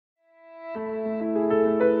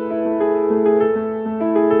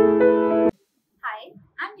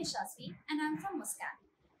Yashasvi and I'm from Muscat.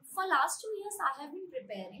 For last 2 years, I have been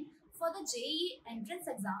preparing for the JEE entrance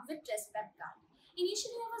exam with TestprepKart.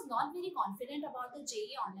 Initially, I was not very confident about the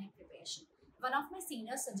JEE online preparation. One of my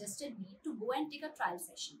seniors suggested me to go and take a trial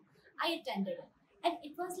session. I attended it, and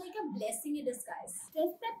it was like a blessing in disguise.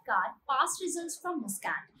 TestprepKart past results from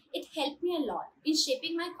Muscat. It helped me a lot in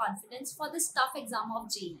shaping my confidence for this tough exam of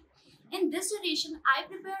JEE. In this duration, I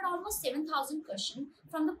prepared almost 7,000 questions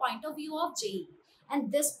from the point of view of JEE,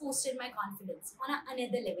 and this boosted my confidence on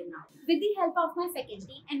another level now. With the help of my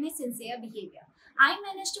faculty and my sincere behavior, I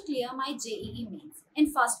managed to clear my JEE Mains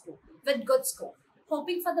in first go with good score,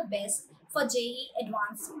 hoping for the best for JEE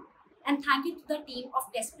Advanced. And thank you to the team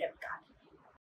of TestprepKart.